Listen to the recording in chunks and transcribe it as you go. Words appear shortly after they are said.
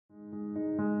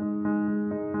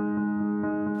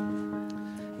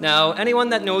Now, anyone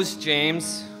that knows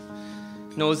James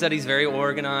knows that he's very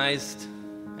organized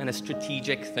and a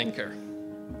strategic thinker.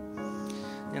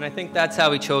 And I think that's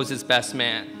how he chose his best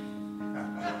man.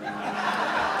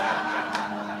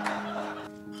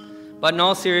 But in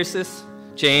all seriousness,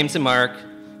 James and Mark,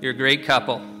 you're a great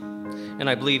couple, and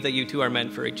I believe that you two are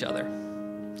meant for each other.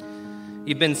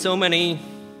 You've been so many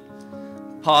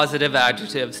positive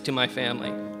adjectives to my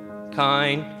family.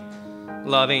 Kind,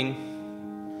 loving,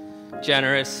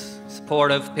 generous,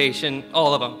 supportive, patient,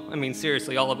 all of them. I mean,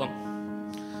 seriously, all of them.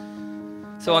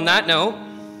 So on that note,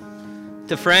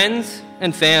 to friends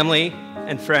and family,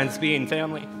 and friends being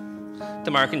family, to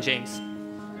Mark and James.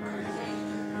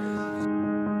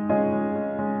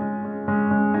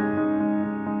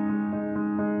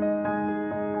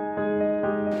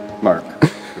 Mark,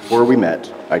 before we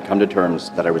met, I'd come to terms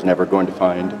that I was never going to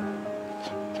find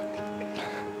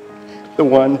the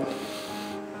one,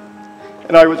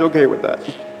 and I was okay with that.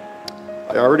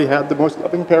 I already had the most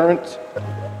loving parents,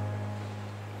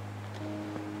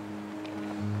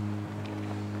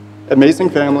 amazing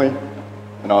family,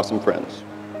 and awesome friends.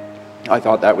 I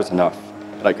thought that was enough,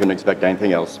 and I couldn't expect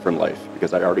anything else from life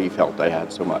because I already felt I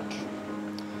had so much.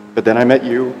 But then I met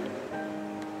you,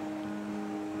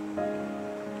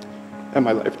 and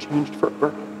my life changed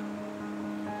forever.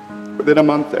 Within a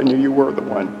month, I knew you were the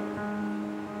one.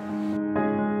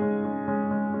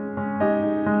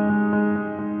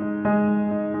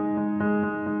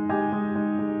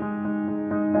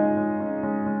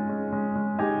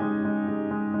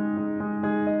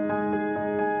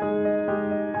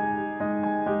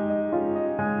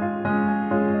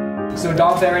 So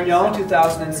Dom Perignon,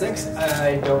 2006.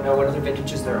 I don't know what other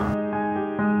vintages there are.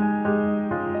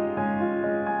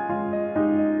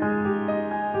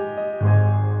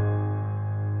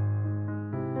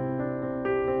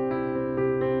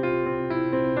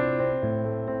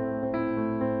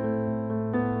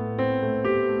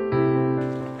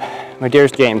 My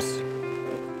dearest James,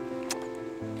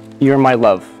 you're my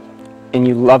love, and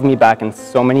you love me back in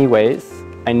so many ways.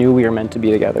 I knew we were meant to be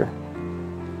together.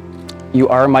 You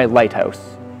are my lighthouse.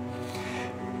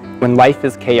 When life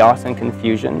is chaos and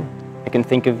confusion, I can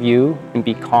think of you and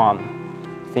be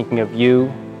calm, thinking of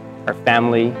you, our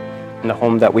family, and the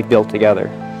home that we built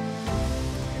together.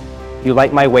 You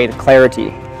light my way to clarity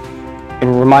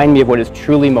and remind me of what is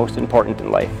truly most important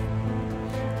in life,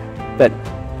 that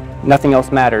nothing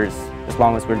else matters as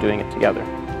long as we're doing it together.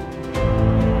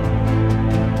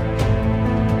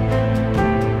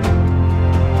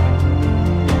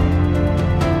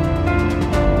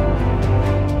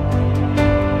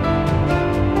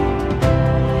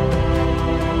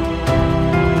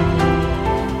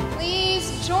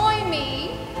 Please join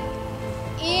me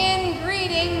in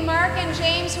greeting Mark and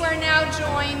James, who are now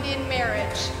joined in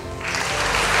marriage.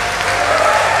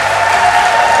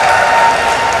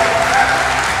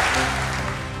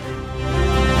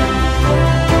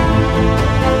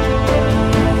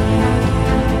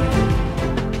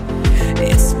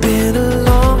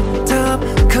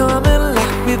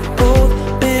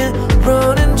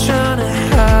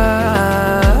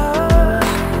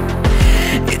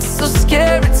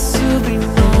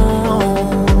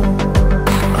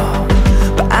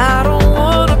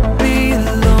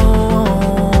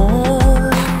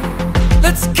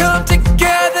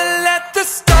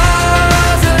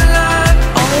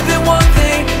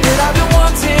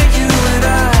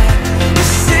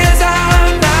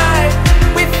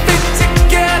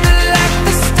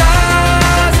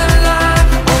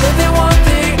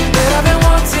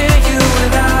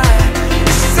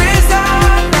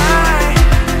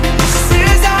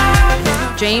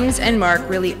 James and Mark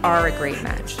really are a great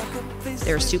match.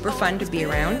 They're super fun to be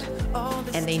around,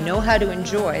 and they know how to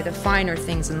enjoy the finer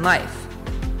things in life.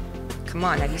 Come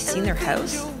on, have you seen their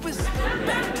house?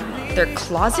 Their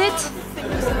closet?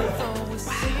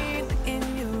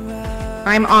 Wow.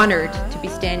 I'm honored to be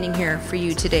standing here for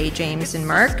you today, James and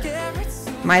Mark.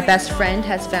 My best friend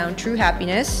has found true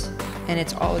happiness, and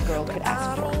it's all a girl could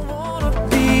ask for.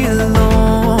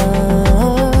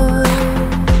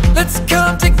 Let's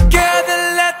come together,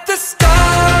 let the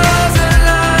stars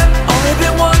align. Only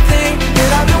been one thing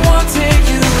that I've been wanting,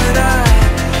 you and I.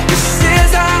 This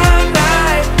is our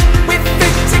night. We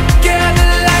fit together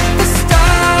like the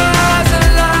stars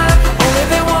align. Only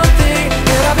been one thing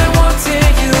that I've been wanting,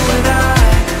 you and I.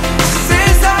 This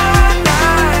is our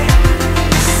night.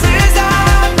 This is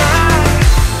our night.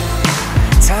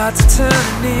 Tides are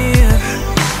turning in,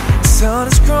 sun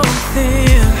is growing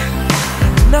thin.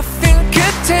 Nothing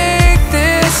could take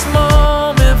this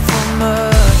moment from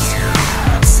us.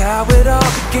 It's how it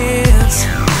all begins.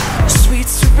 Sweet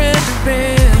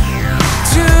surrendering.